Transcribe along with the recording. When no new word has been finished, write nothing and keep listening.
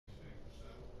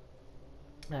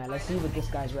Alright, let's see what this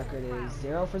guy's record is.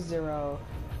 0 for 0.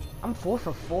 I'm 4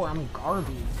 for 4. I'm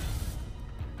garbage.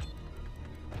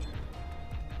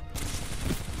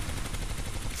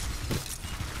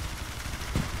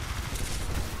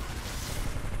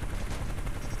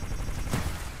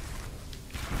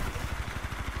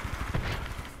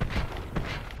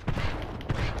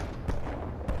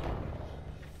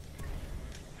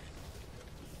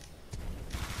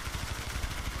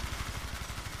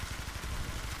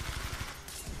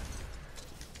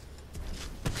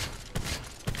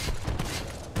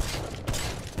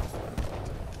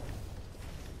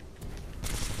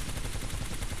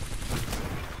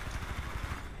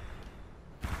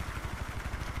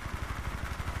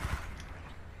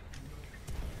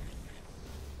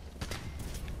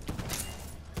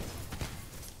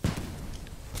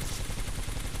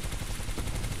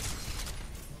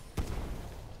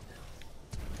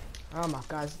 Oh my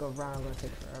god, this go round, I'm gonna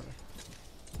take forever.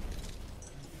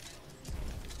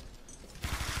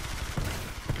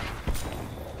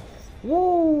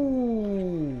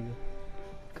 Woo!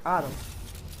 Got him.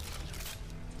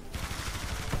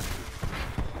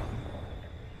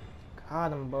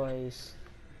 Got him, boys.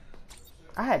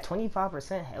 I had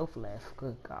 25% health left.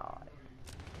 Good god.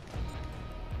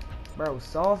 Bro,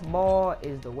 softball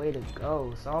is the way to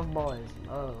go. Softball is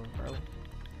love, bro.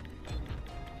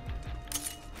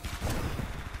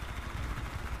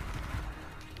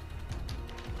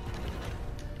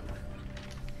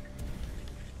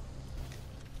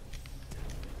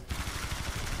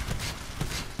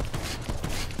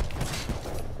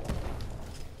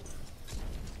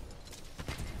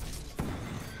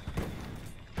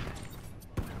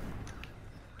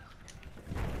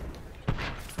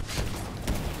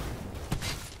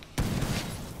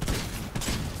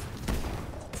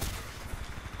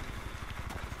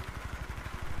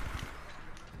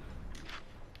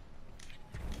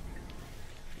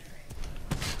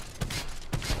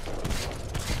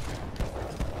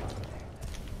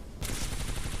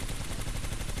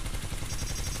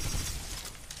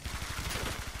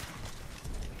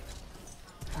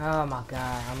 Oh my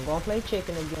god, I'm gonna play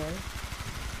chicken again.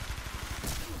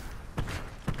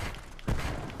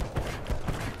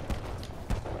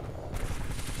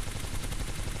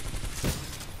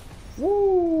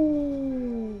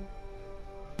 Woo!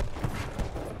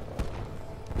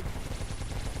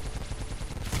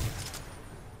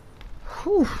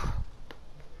 Whew.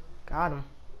 Got him.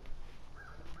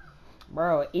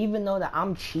 Bro, even though that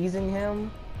I'm cheesing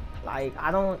him, like I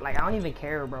don't even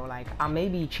care, bro. Like I may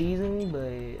be cheesing,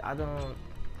 but I don't.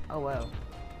 Oh well.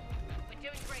 We're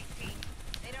doing great, team.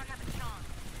 They don't have a chance.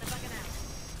 They're bugging out.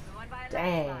 We won by a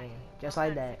Dang, landslide. just Well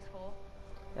like done, that. 6-4.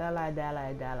 Yeah, like that,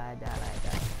 like that, like that, like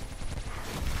that.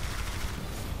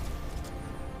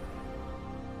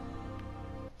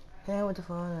 Yeah, what the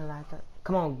fun like that?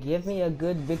 Come on, give me a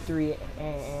good victory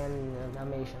and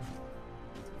animation.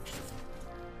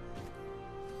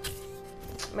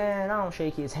 Man, I don't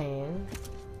shake his hand.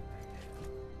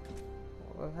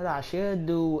 What I should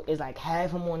do is like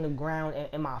have him on the ground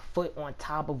and my foot on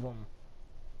top of him.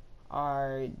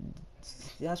 Or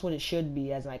that's what it should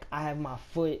be, as like I have my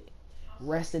foot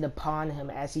rested upon him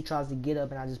as he tries to get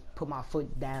up and I just put my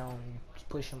foot down, just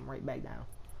push him right back down.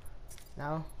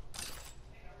 No?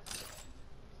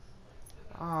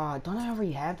 Ah, don't I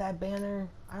already have that banner?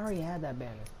 I already had that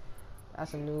banner.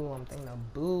 That's a new thing to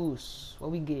boost.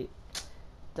 What we get?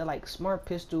 The like smart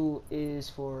pistol is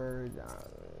for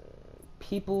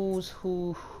people's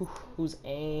whose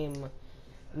aim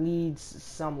needs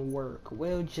some work.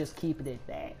 We'll just keep it at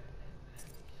that.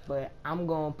 But I'm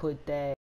gonna put that